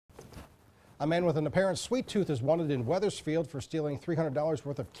A man with an apparent sweet tooth is wanted in Weathersfield for stealing $300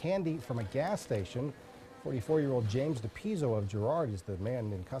 worth of candy from a gas station. 44-year-old James Depizzo of Girard is the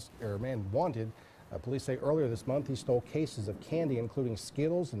man wanted. Police say earlier this month he stole cases of candy, including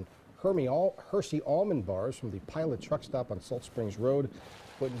Skittles and Hershey almond bars, from the Pilot truck stop on Salt Springs Road.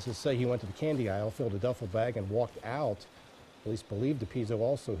 Witnesses say he went to the candy aisle, filled a duffel bag, and walked out. Police believe Depizzo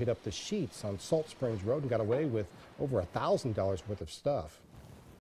also hit up the sheets on Salt Springs Road and got away with over $1,000 worth of stuff.